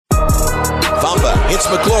Hits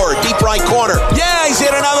McClure, deep right corner. Yeah, he's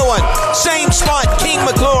hit another one. Same spot. King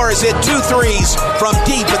McClure has hit 2 threes from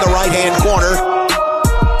deep in the right-hand corner.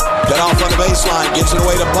 Cut off on the baseline, gives it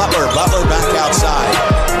away to Butler. Butler back outside.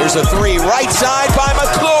 Here's a 3, right side by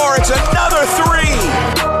McClure. It's another 3.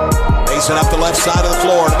 Pacing up the left side of the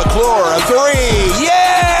floor to McClure, a 3.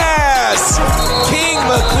 Yes! King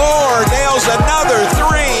McClure nails another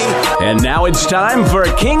 3. And now it's time for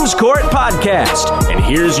a King's Court podcast. And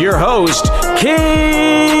here's your host,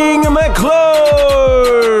 King McClure.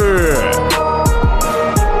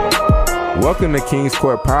 Welcome to King's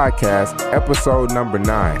Court podcast, episode number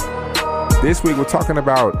 9. This week we're talking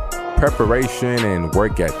about preparation and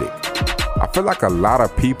work ethic. I feel like a lot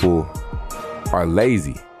of people are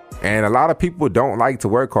lazy and a lot of people don't like to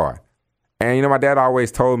work hard. And you know, my dad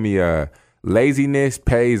always told me laziness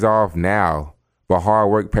pays off now, but hard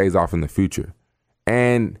work pays off in the future.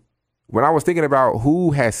 And when I was thinking about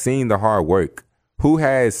who has seen the hard work,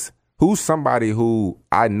 who's somebody who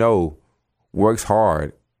I know works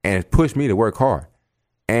hard and pushed me to work hard.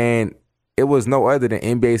 And it was no other than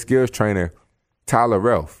NBA skills trainer Tyler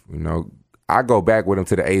Relph. You know, I go back with him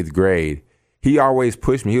to the 8th grade. He always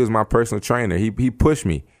pushed me. He was my personal trainer. He pushed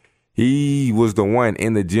me. He was the one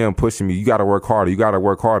in the gym pushing me. You got to work harder. You got to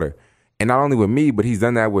work harder. And not only with me, but he's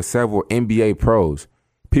done that with several NBA pros,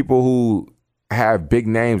 people who have big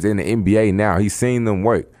names in the NBA now. He's seen them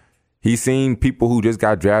work. He's seen people who just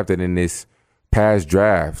got drafted in this past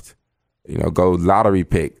draft, you know, go lottery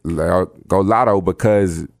pick, go lotto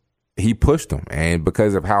because he pushed them and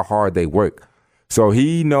because of how hard they work. So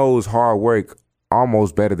he knows hard work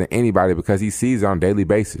almost better than anybody because he sees it on a daily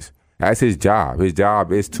basis. That's his job. His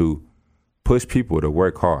job is to push people to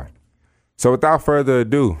work hard. So without further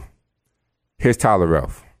ado, here's Tyler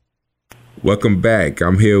Relph. Welcome back.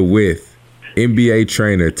 I'm here with NBA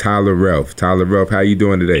trainer Tyler Relph. Tyler Relph, how you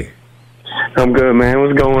doing today? I'm good, man.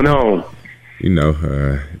 What's going on? You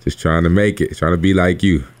know, just trying to make it, trying to be like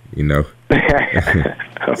you, you know.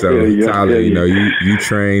 So, Tyler, you know, you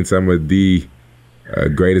train some of the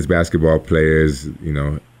greatest basketball players, you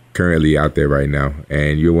know, currently out there right now,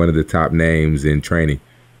 and you're one of the top names in training.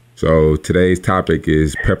 So today's topic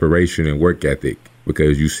is preparation and work ethic,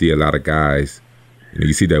 because you see a lot of guys, you know,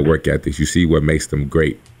 you see their work ethics, you see what makes them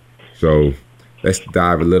great. So let's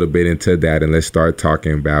dive a little bit into that, and let's start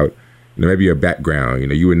talking about, you know, maybe your background. You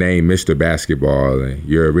know, you were named Mr. Basketball, and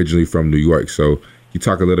you're originally from New York. So you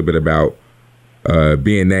talk a little bit about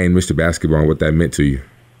being named Mr. Basketball and what that meant to you.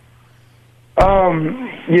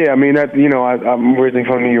 Yeah, I mean, that, you know, I'm originally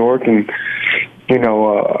from New York, and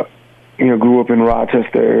grew up in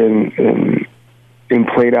Rochester and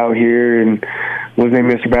played out here, and was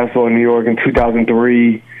named Mr. Basketball in New York in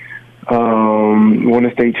 2003. Won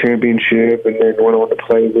a state championship, and then went on to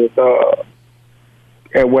play with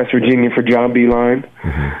at West Virginia for John Beilein,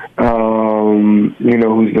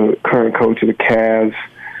 who's the current coach of the Cavs,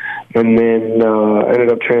 and then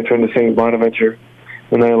ended up transferring to St. Bonaventure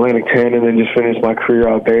in the Atlantic 10, and then just finished my career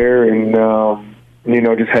out there, and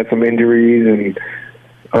just had some injuries and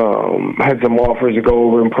had some offers to go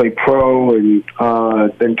over and play pro, and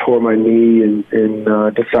then tore my knee and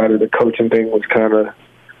decided the coaching thing was kind of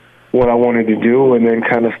what I wanted to do, and then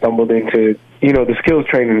kind of stumbled into, the skills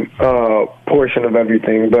training portion of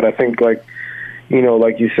everything. But I think, like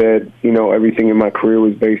you said, everything in my career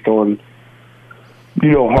was based on,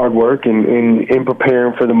 hard work and in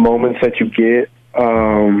preparing for the moments that you get,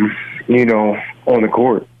 on the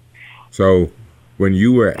court. So when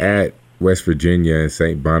you were at West Virginia and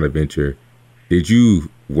St. Bonaventure, did you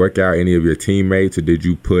work out any of your teammates, or did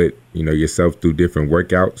you put, yourself through different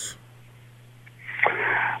workouts?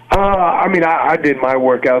 I did my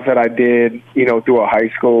workouts that I did, through a high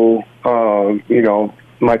school,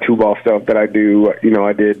 my 2-ball stuff that I do,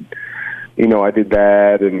 I did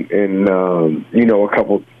that and a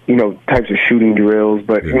couple, types of shooting drills.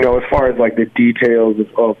 But, as far as like the details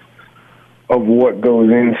of what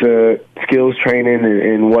goes into skills training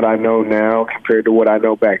and what I know now compared to what I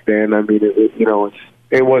know back then, I mean,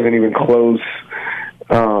 it wasn't even close,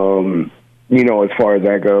 as far as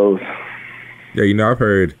that goes. Yeah, I've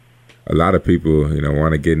heard a lot of people,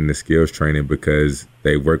 want to get into skills training because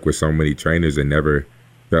they work with so many trainers and never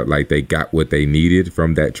felt like they got what they needed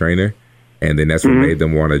from that trainer. And then that's what made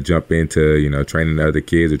them want to jump into, training other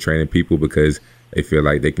kids or training people, because they feel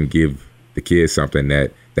like they can give the kids something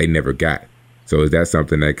that they never got. So is that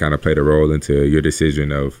something that kind of played a role into your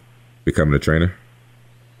decision of becoming a trainer?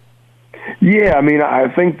 Yeah, I mean, I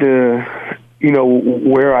think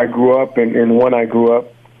where I grew up and when I grew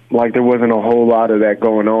up, like, there wasn't a whole lot of that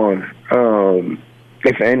going on,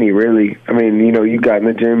 if any, really. I mean, you got in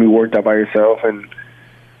the gym, you worked out by yourself, and,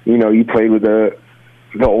 you played with the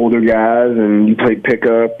the older guys, and you played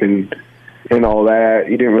pickup and all that.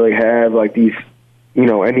 You didn't really have like these,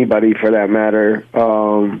 anybody for that matter,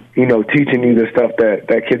 teaching you the stuff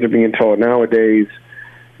that kids are being taught nowadays.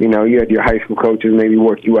 You had your high school coaches maybe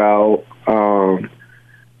work you out, but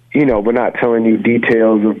not telling you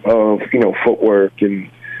details of footwork and,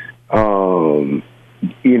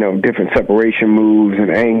 different separation moves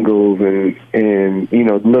and angles and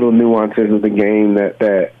little nuances of the game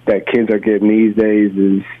that kids are getting these days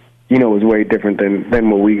is way different than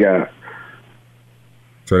what we got.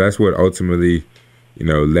 So that's what ultimately,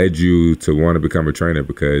 led you to want to become a trainer,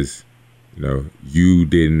 because, you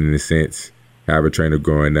didn't, in a sense, have a trainer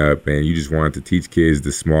growing up, and you just wanted to teach kids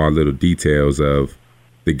the small little details of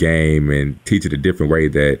the game and teach it a different way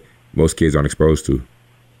that most kids aren't exposed to.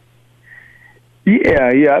 Yeah.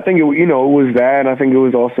 I think it was that. I think it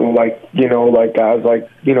was also like guys like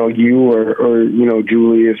you or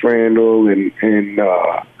Julius Randle and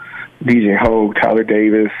DJ Hogue, Tyler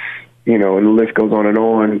Davis, and the list goes on and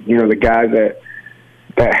on. The guys that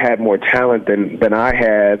had more talent than I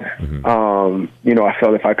had. Mm-hmm. I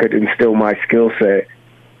felt if I could instill my skill set,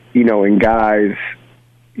 in guys,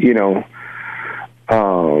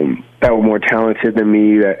 that were more talented than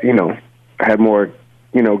me, that had more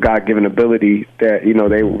God-given ability, that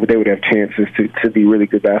they would have chances to be really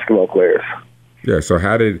good basketball players. Yeah. So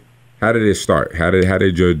how did it start? How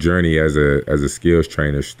did your journey as a skills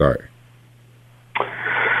trainer start?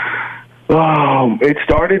 It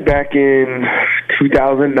started back in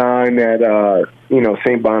 2009 at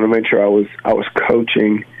St. Bonaventure. I was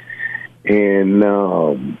coaching, and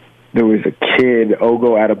there was a kid,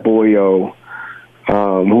 Ogo Adebayo,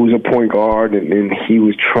 who was a point guard, and he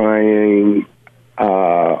was trying.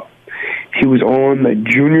 He was on the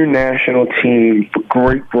junior national team for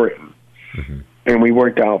Great Britain, mm-hmm. and we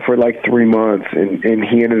worked out for like 3 months, and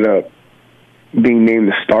he ended up being named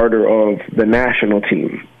the starter of the national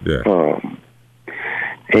team. Yeah.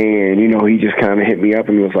 And he just kind of hit me up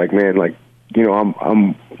and he was like, man, like,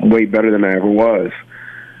 I'm way better than I ever was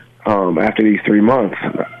after these 3 months.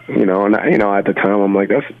 And at the time I'm like,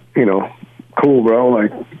 that's cool, bro,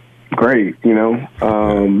 like great,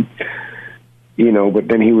 but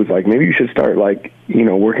then he was like, maybe you should start like,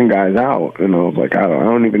 working guys out. And I was like, I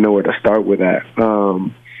don't even know where to start with that. So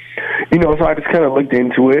I just kind of looked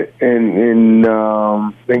into it and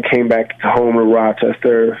then came back home to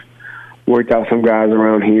Rochester, worked out some guys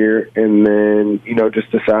around here, and then,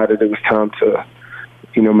 just decided it was time to,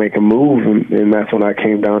 make a move. And that's when I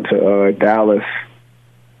came down to Dallas,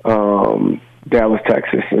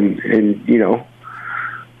 Texas, and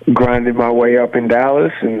grinded my way up in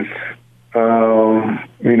Dallas. And,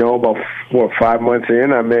 about 5 months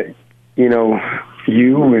in, I met,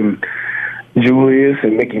 you and Julius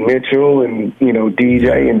and Mickey Mitchell and,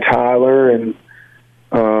 DJ and Tyler and,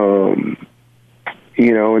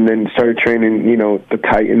 and then started training, the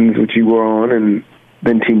Titans, which you were on, and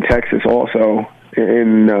then Team Texas also.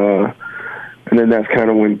 And then that's kind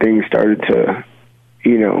of when things started to,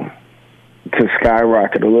 to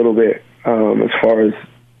skyrocket a little bit as far as,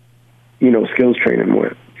 skills training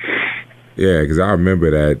went. Yeah, because I remember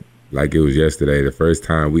that like it was yesterday, the first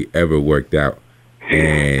time we ever worked out.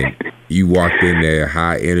 And you walked in there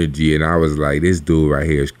high energy, and I was like, this dude right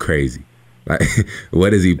here is crazy. Like,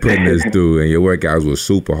 what is he putting us through? And your workouts were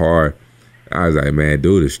super hard. I was like, man,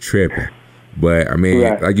 dude is tripping. But, I mean,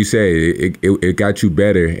 yeah. Like you said, it got you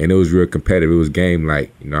better, and it was real competitive. It was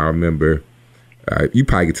game-like. I remember, you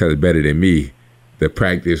probably could tell it better than me, the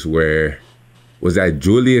practice where, was that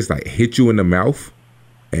Julius, like, hit you in the mouth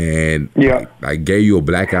and, like gave you a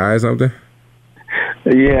black eye or something?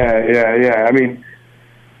 Yeah. I mean,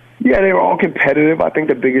 yeah, they were all competitive. I think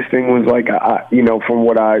the biggest thing was, like, from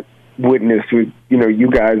what I witnessed with,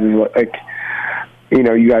 you guys is, like,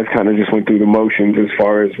 you guys kind of just went through the motions as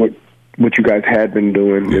far as what you guys had been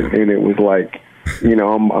doing, and it was like, I'm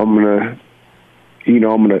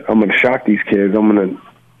gonna shock these kids. I'm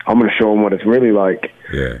gonna show them what it's really like.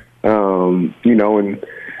 Yeah.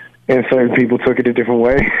 And certain people took it a different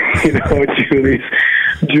way.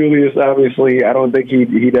 Julius, obviously, I don't think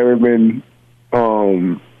he'd ever been.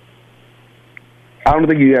 I don't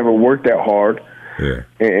think he ever worked that hard. Yeah.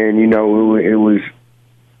 And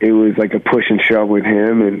it was like a push and shove with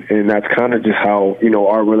him, and that's kind of just how,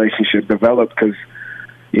 our relationship developed, because,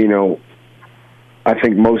 I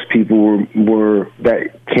think most people were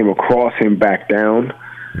that came across him back down,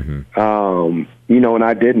 mm-hmm. And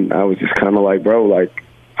I didn't. I was just kind of like, bro, like,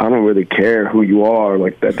 I don't really care who you are.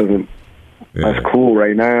 Like, that's cool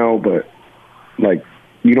right now, but, like,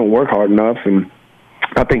 you don't work hard enough, and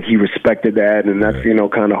I think he respected that, and that's,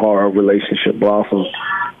 kind of how our relationship blossomed.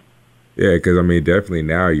 Yeah, because, I mean, definitely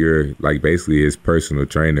now you're, like, basically his personal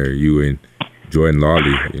trainer, you and Jordan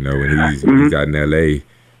Lawley. You know, when he's out in L.A.,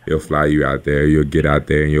 he'll fly you out there. You'll get out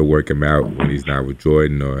there and you'll work him out when he's not with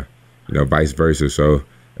Jordan or, you know, vice versa. So,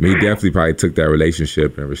 I mean, he definitely probably took that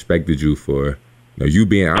relationship and respected you for, you know, you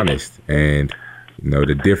being honest and, you know,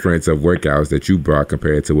 the difference of workouts that you brought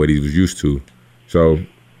compared to what he was used to. So,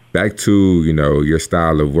 back to, you know, your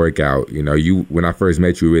style of workout. You know, when I first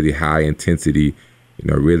met you, really high intensity, you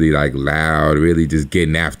know, really like loud, really just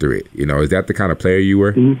getting after it. You know, is that the kind of player you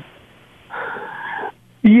were? Mm-hmm.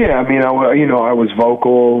 Yeah, I mean, I was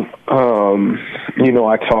vocal. You know,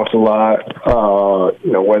 I talked a lot.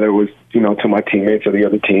 You know, whether it was, you know, to my teammates or the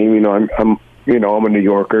other team. You know, I'm a New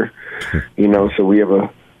Yorker. You know, so we have a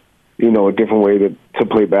different way to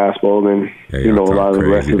play basketball than you know a lot of the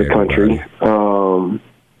rest of the country.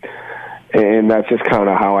 And that's just kind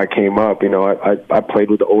of how I came up. You know, I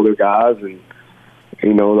played with the older guys, and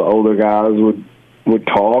you know, the older guys would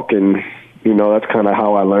talk, and you know, that's kind of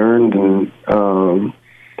how I learned. And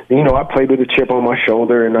you know, I played with a chip on my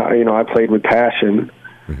shoulder, and I played with passion.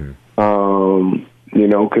 Mm-hmm. You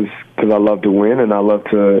know, because I love to win, and I love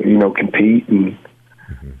to, you know, compete, and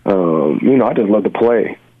you know, I just love to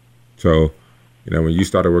play. So, you know, when you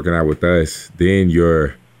started working out with us, then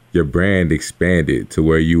your brand expanded to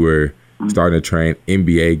where you were starting to train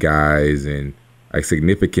NBA guys and like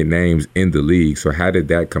significant names in the league. So how did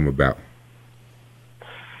that come about?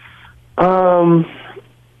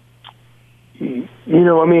 You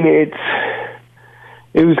know, I mean, it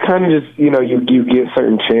was kind of just, you know, you get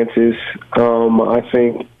certain chances. I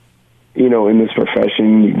think, you know, in this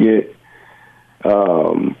profession, you get,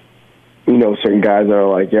 you know, certain guys that are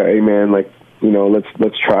like, yeah, hey man, like, you know,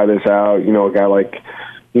 let's try this out. You know, a guy like,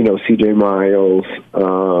 you know, CJ Miles,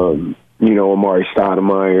 you know, Amari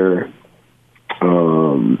Stoudemire,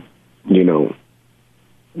 you know,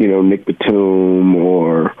 Nick Batum,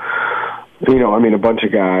 or, you know, I mean, a bunch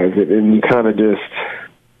of guys. And you kind of just,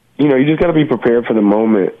 you know, you just got to be prepared for the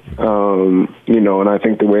moment. You know, and I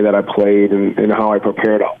think the way that I played and how I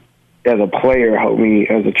prepared as a player helped me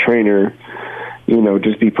as a trainer, you know,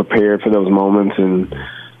 just be prepared for those moments. And,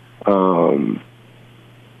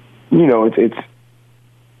 you know, it's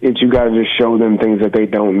you got to just show them things that they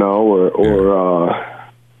don't know, or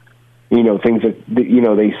you know, things that, you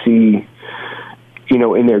know, they see, you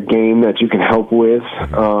know, in their game that you can help with.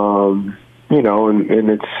 You know, and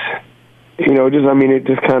it's, you know, just, I mean, it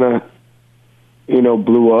just kind of, you know,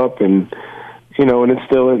 blew up, and, you know, and it's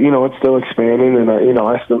still, you know, it's still expanding, and you know,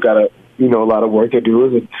 I still got a, you know, a lot of work to do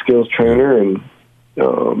as a skills trainer, and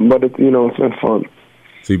but it, you know, it's been fun.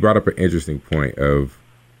 So you brought up an interesting point of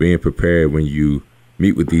being prepared when you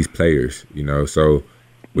meet with these players, you know. So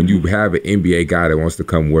when you have an NBA guy that wants to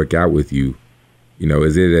come work out with you, you know,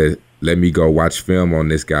 is it a let me go watch film on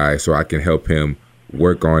this guy so I can help him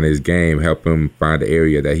work on his game, help him find the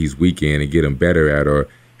area that he's weak in and get him better at? Or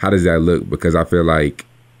how does that look? Because I feel like,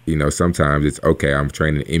 you know, sometimes it's, okay, I'm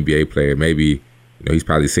training an NBA player. Maybe, you know, he's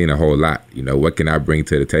probably seen a whole lot. You know, what can I bring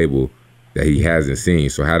to the table that he hasn't seen?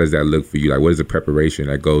 So how does that look for you? Like, what is the preparation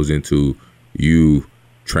that goes into you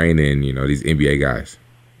training, you know, these NBA guys?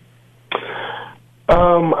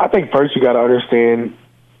 I think first you got to understand,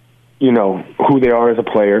 you know, who they are as a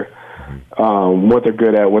player, what they're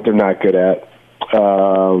good at, what they're not good at.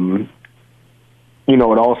 You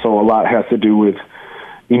know, and also a lot has to do with,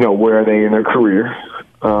 you know, where are they in their career.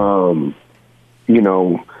 You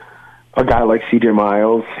know, a guy like CJ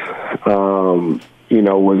Miles, you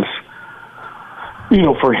know, was, you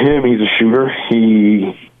know, for him, he's a shooter.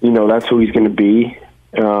 He, you know, that's who he's going to be.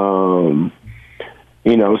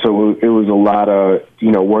 You know, so it was a lot of, you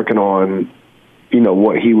know, working on, you know,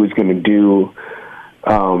 what he was going to do.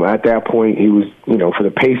 At that point, he was, you know, for the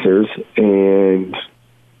Pacers, and,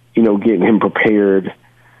 you know, getting him prepared,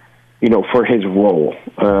 you know, for his role.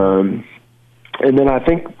 And then I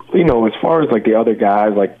think, you know, as far as like the other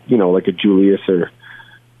guys, like, you know, like a Julius or,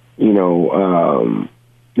 you know,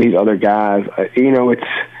 these other guys, you know, it's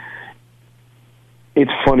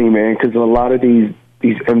funny, man, because a lot of these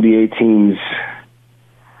NBA teams,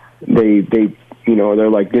 they you know, they're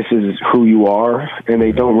like, this is who you are, and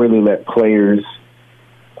they don't really let players,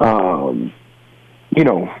 you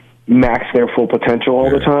know, max their full potential all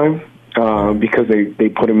the time, because they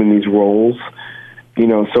put them in these roles, you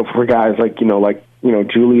know. So for guys like, you know,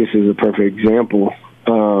 Julius is a perfect example.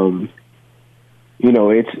 You know,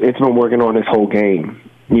 it's been working on his whole game,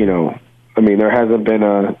 you know. I mean, there hasn't been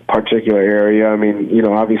a particular area. I mean, you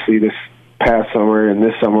know, obviously this past summer and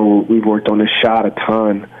this summer we've worked on his shot a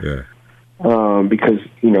ton. Yeah. Because,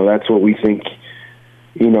 you know, that's what we think,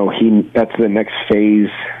 you know, that's the next phase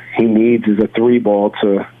he needs, is a three ball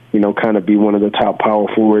to, kind of be one of the top power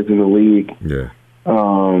forwards in the league. Yeah.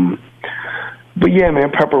 But yeah,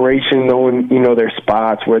 man, preparation, knowing, their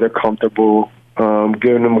spots, where they're comfortable,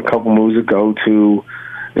 giving them a couple moves to go to.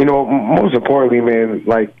 Most importantly, man,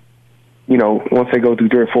 like, once they go through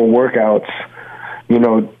 3 or 4 workouts,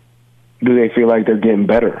 do they feel like they're getting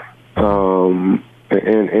better?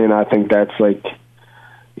 And I think that's like,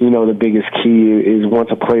 the biggest key is once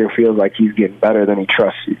a player feels like he's getting better, then he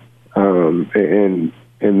trusts you. And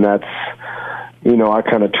that's, I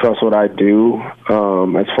kind of trust what I do,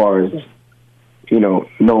 as far as,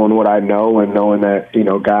 knowing what I know and knowing that,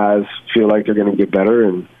 guys feel like they're going to get better.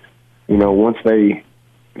 And, once they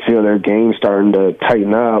feel their game starting to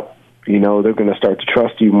tighten up, they're going to start to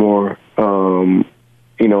trust you more,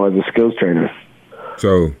 as a skills trainer.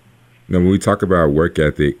 So, when we talk about work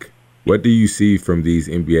ethic, what do you see from these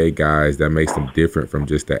NBA guys that makes them different from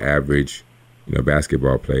just the average,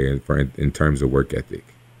 basketball player in terms of work ethic?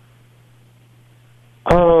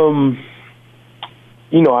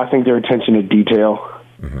 I think their attention to detail.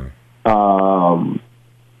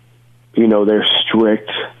 Their strict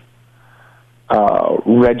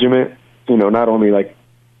regiment. Not only like,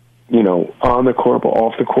 on the court but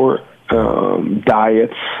off the court.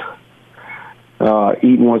 Diets,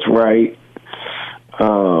 eating what's right.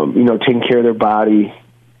 Taking care of their body,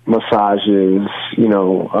 massages.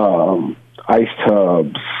 Ice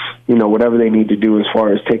tubs. Whatever they need to do as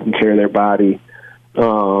far as taking care of their body.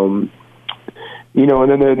 And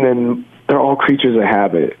then they're all creatures of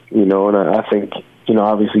habit, and I think,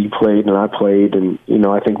 obviously you played and I played, and,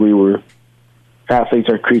 I think athletes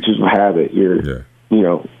are creatures of habit. As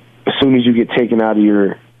soon as you get taken out of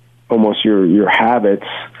your habits,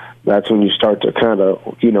 that's when you start to kind of,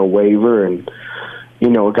 waver. And,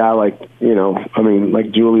 a guy like,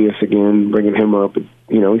 like Julius again, bringing him up,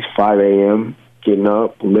 he's 5 a.m., getting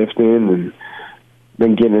up, lifting, and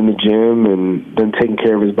then getting in the gym and then taking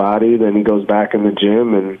care of his body. Then he goes back in the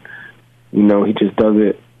gym and, he just does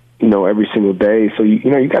it, every single day. So, you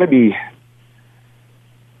got to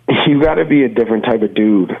be a different type of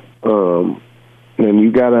dude. And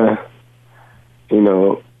you gotta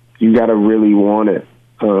really want it.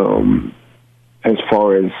 As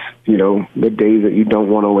far as, the days that you don't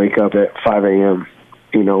want to wake up at 5 a.m.,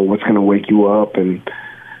 what's going to wake you up and,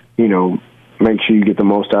 make sure you get the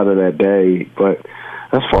most out of that day. But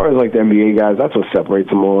as far as like the NBA guys, that's what separates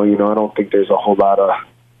them all. I don't think there's a whole lot of,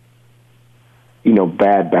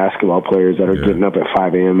 bad basketball players that are getting up at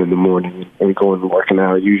 5 a.m. in the morning and going and working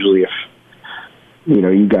out. Usually if,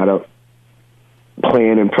 you got a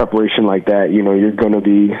plan and preparation like that, you're going to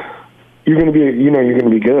be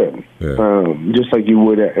good. Yeah. Just like you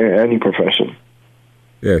would at any profession.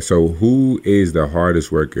 Yeah. So who is the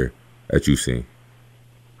hardest worker that you've seen?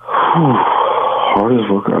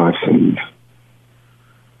 Hardest worker I've seen.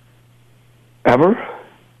 Ever?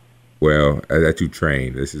 Well, that you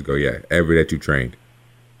trained. Ever that you trained.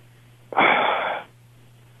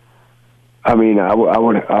 I mean, I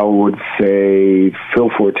would say Phil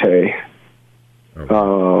Forte.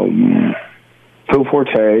 Okay. Phil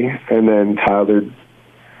Forte, and then Tyler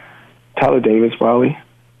Davis, probably.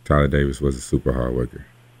 Tyler Davis was a super hard worker.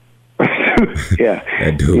 Yeah.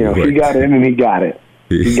 That dude he got in and he got it.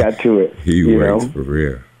 He got to it. He works for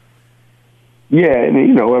real. Yeah,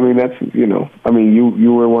 and that's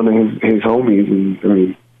you were one of his homies,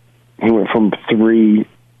 and he went from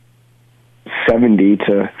 370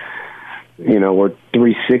 to or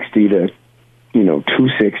 360 to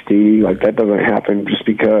 260. Like that doesn't happen just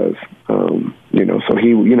because so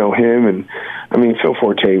he him, and Phil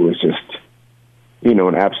Forte was just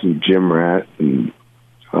an absolute gym rat, and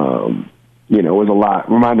was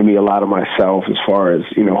reminded me a lot of myself as far as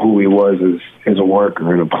who he was as a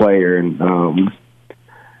worker and a player. And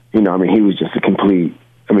he was just a complete,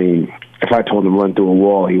 if I told him run through a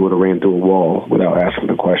wall, he would have ran through a wall without asking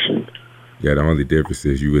a question. Yeah, the only difference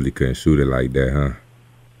is you really couldn't shoot it like that, huh?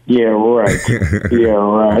 Yeah, right. Yeah,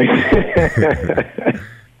 right.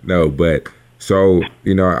 No, but so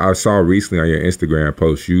I saw recently on your Instagram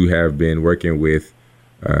post you have been working with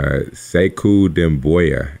Sekou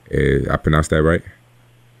Doumbouya. I pronounced that right?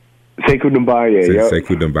 Sekou Doumbouya, yeah.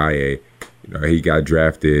 Sekou Doumbouya. He got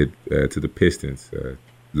drafted to the Pistons,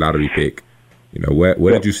 lottery pick. What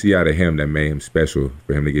did you see out of him that made him special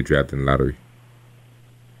for him to get drafted in the lottery?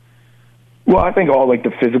 Well, I think all like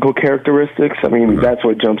the physical characteristics. That's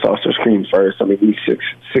what jumps off the screen first. He's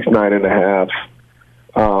 6'9.5".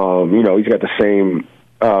 He's got the same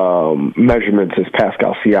measurements as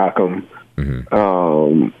Pascal Siakam.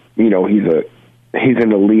 Mm-hmm. He's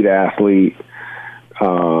an elite athlete.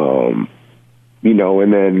 And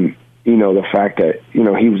then the fact that, he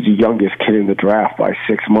was the youngest kid in the draft by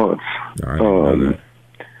 6 months. I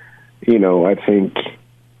didn't know that. I think,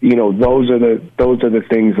 those are the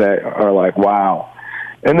things that are like, wow.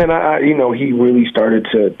 And then he really started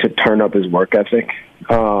to turn up his work ethic.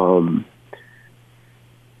 And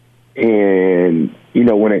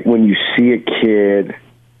when you see a kid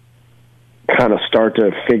kind of start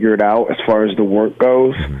to figure it out as far as the work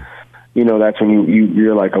goes, that's when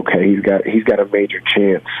you're like, okay, he's got a major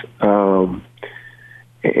chance. And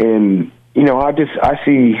I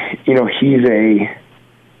see,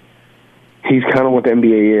 he's kind of what the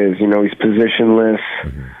NBA is. He's positionless.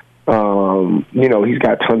 He's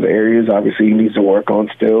got tons of areas obviously he needs to work on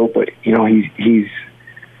still, but he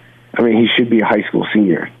should be a high school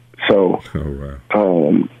senior. So,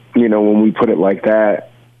 when we put it like that,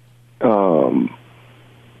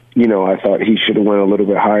 I thought he should have went a little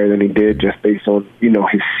bit higher than he did just based on,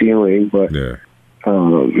 his ceiling. But,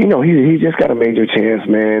 he's just got a major chance,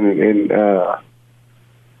 man. And,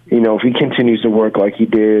 if he continues to work like he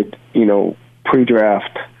did,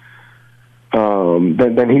 pre-draft,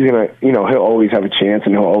 then he's going to, he'll always have a chance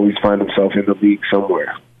and he'll always find himself in the league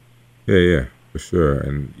somewhere. Yeah, for sure.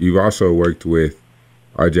 And you've also worked with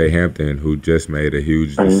R.J. Hampton, who just made a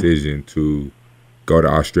huge decision to go to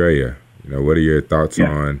Australia. What are your thoughts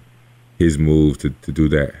on his move to do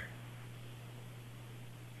that?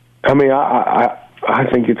 I mean, I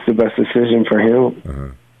think it's the best decision for him.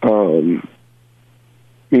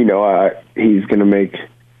 He's going to make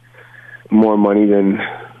more money than,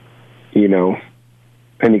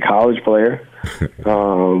 any college player.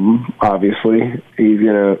 Obviously, he's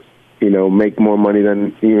going to, make more money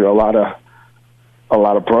than a lot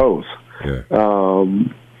of pros. Yeah.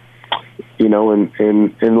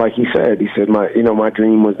 And like he said my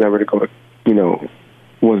dream was never to go to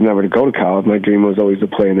college. My dream was always to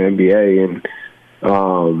play in the NBA, and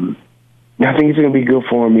I think it's going to be good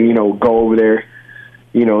for him. Go over there.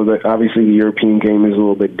 Obviously the European game is a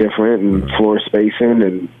little bit different, and floor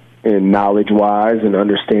spacing and knowledge wise, and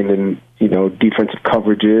understanding defensive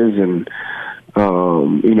coverages and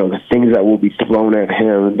the things that will be thrown at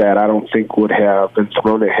him that I don't think would have been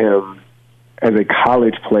thrown at him as a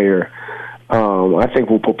college player. I think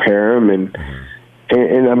will prepare him, and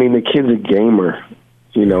I mean the kid's a gamer.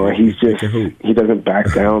 He's just he doesn't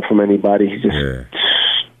back down from anybody. He's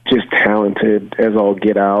just talented as all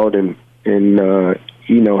get out, and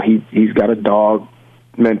he's got a dog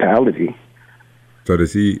mentality. So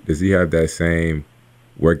does he have that same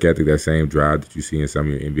work ethic, that same drive that you see in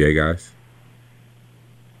some of your NBA guys?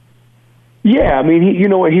 Yeah, I mean, he's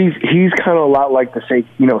kind of a lot like the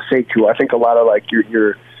Sekou. I think a lot of like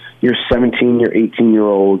your 17, your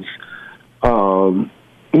 18-year-olds,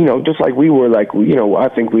 just like we were, like, I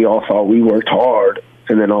think we all thought we worked hard,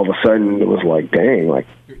 and then all of a sudden it was like, dang, like,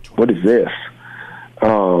 what is this?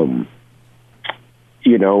 And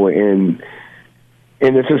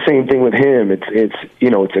it's the same thing with him.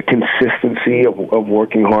 It's a consistency of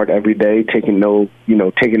working hard every day, taking no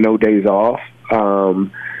days off.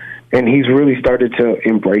 And he's really started to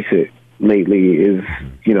embrace it lately, is,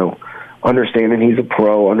 understanding he's a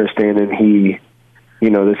pro, understanding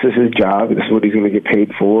this is his job, this is what he's going to get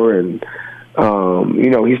paid for. And,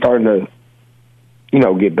 he's starting to,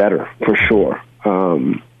 get better for sure.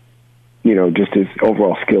 Just his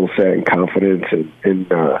overall skill set and confidence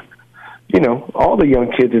and all the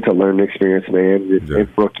young kids, it's a learning experience, man. And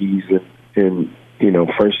rookies and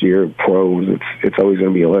first year pros, it's always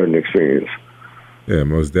going to be a learning experience. Yeah,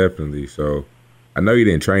 most definitely. So I know you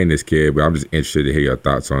didn't train this kid, but I'm just interested to hear your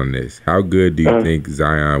thoughts on this. How good do you think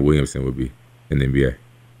Zion Williamson would be in the NBA?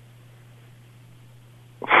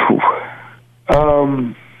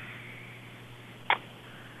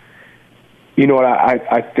 You know what?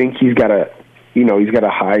 I think he's got a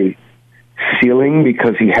high ceiling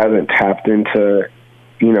because he hasn't tapped into,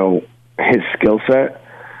 his skill set.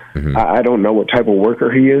 I don't know what type of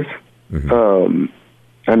worker he is.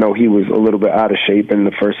 I know he was a little bit out of shape in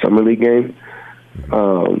the first Summer League game,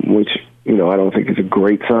 which, I don't think is a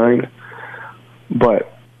great sign.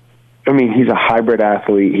 But, I mean, he's a hybrid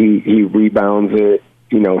athlete. He rebounds it.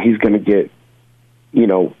 He's going to get,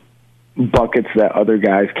 buckets that other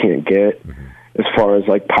guys can't get as far as,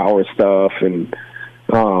 like, power stuff and,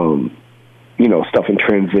 stuff in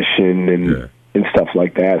transition and stuff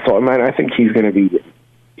like that. So, I mean, I think he's going to be,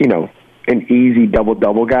 an easy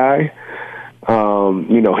double-double guy.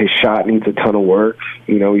 His shot needs a ton of work.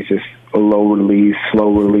 He's just a low release,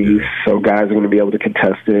 slow release. So guys are going to be able to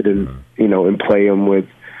contest it and, and play him with,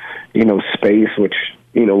 space, which,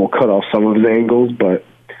 will cut off some of his angles. But,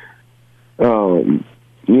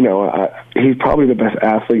 he's probably the best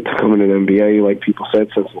athlete to come into the NBA, like people said,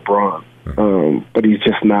 since LeBron. But he's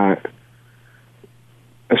just not,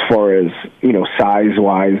 as far as,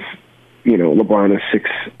 size-wise, LeBron is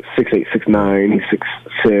 6'8", 6'9", he's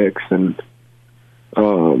 6'6", and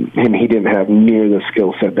he didn't have near the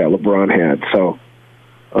skill set that LeBron had. So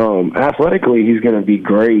athletically, he's going to be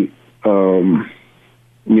great, but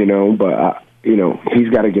he's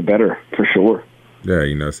got to get better for sure.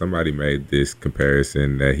 Yeah, somebody made this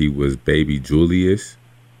comparison that he was baby Julius.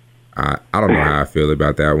 I don't know how I feel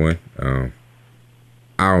about that one.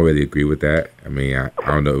 I don't really agree with that. I mean, I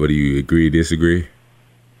don't know. Do you agree, disagree?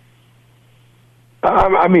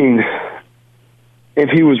 I mean,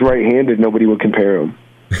 if he was right-handed, nobody would compare him.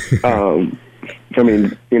 I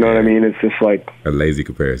mean, you know what I mean? It's just like a lazy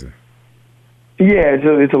comparison. Yeah,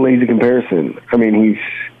 it's a lazy comparison. I mean,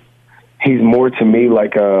 he's more to me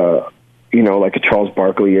like a Charles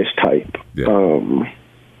Barkley-ish type. Yeah.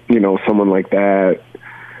 Someone like that.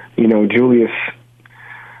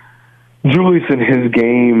 Julius and his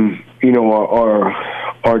game,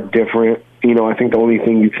 are different. I think the only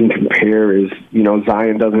thing you can compare is,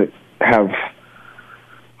 Zion doesn't have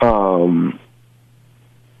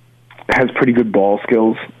has pretty good ball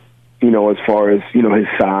skills, as far as, his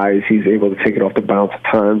size. He's able to take it off the bounce at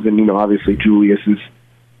times. And, obviously Julius is,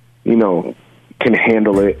 can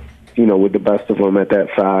handle it, with the best of them at that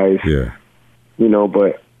size. Yeah.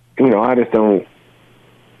 But,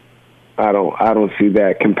 I don't see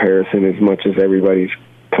that comparison as much as everybody's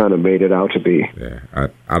kind of made it out to be. Yeah,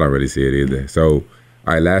 I don't really see it either. So, all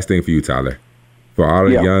right, last thing for you, Tyler. For all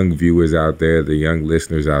the young viewers out there, the young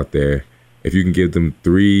listeners out there, if you can give them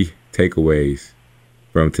 3 takeaways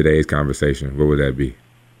from today's conversation, what would that be?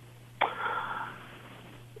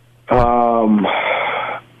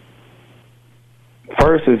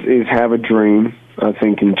 First is have a dream, I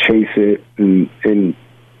think, and chase it, and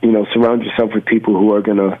surround yourself with people who are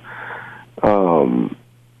going to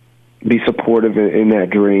be supportive in that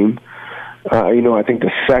dream. I think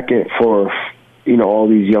the second for, all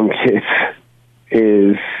these young kids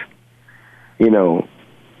is,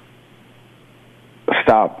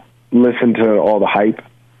 stop listening to all the hype.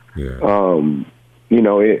 Yeah.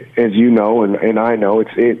 As you know, and I know, it's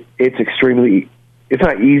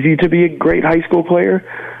not easy to be a great high school player,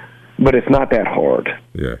 but it's not that hard.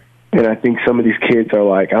 Yeah. And I think some of these kids are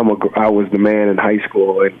like, I was the man in high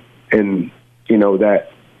school, and that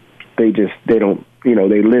they don't,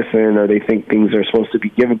 they listen, or they think things are supposed to be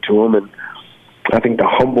given to them. And I think the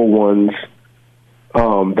humble ones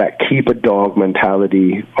that keep a dog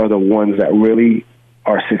mentality are the ones that really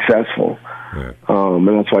are successful. Yeah. And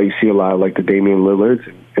that's why you see a lot of like the Damian Lillards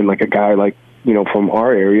and like a guy like, from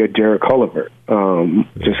our area, Jared Culliver,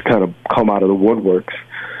 just kind of come out of the woodworks.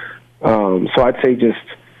 So I'd say just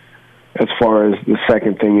as far as the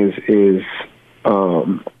second thing is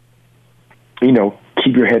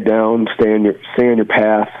keep your head down, stay on your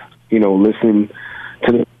path, listen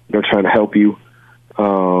to them, they're trying to help you,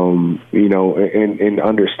 and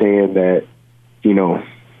understand that,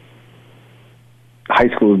 high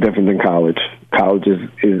school is different than college. College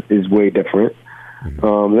is way different.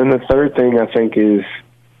 Mm-hmm. Then the third thing I think is,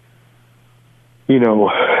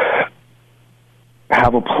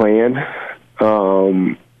 have a plan,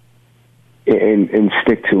 and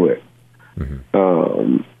stick to it.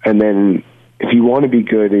 Mm-hmm. And then if you want to be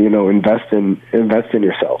good, invest in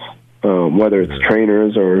yourself, whether it's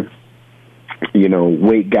trainers or,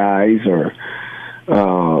 weight guys or,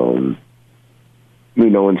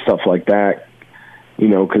 and stuff like that,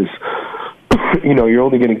 because, you're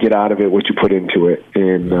only going to get out of it what you put into it.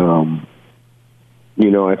 And,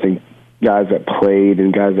 I think guys that played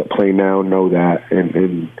and guys that play now know that.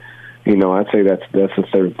 And I'd say that's the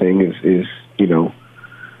third thing is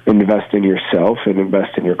invest in yourself and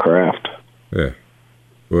invest in your craft. Yeah.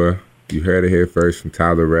 Well, you heard it here first from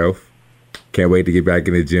Tyler Relph. Can't wait to get back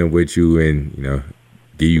in the gym with you and,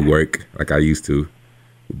 give you work like I used to.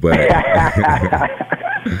 But,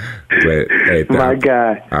 hey, my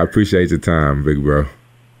guy. I appreciate your time, big bro.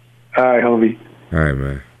 All right, homie. All right,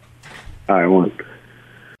 man. All right, one.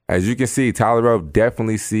 As you can see, Tyler Relph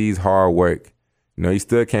definitely sees hard work. He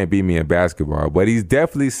still can't beat me in basketball, but he's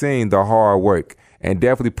definitely seen the hard work and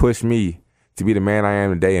definitely pushed me to be the man I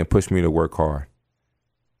am today and pushed me to work hard.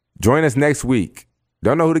 Join us next week.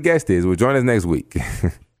 Don't know who the guest is, but join us next week.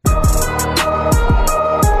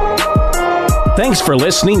 Thanks for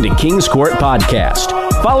listening to King's Court Podcast.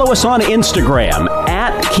 Follow us on Instagram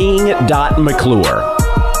 @king.mcclure.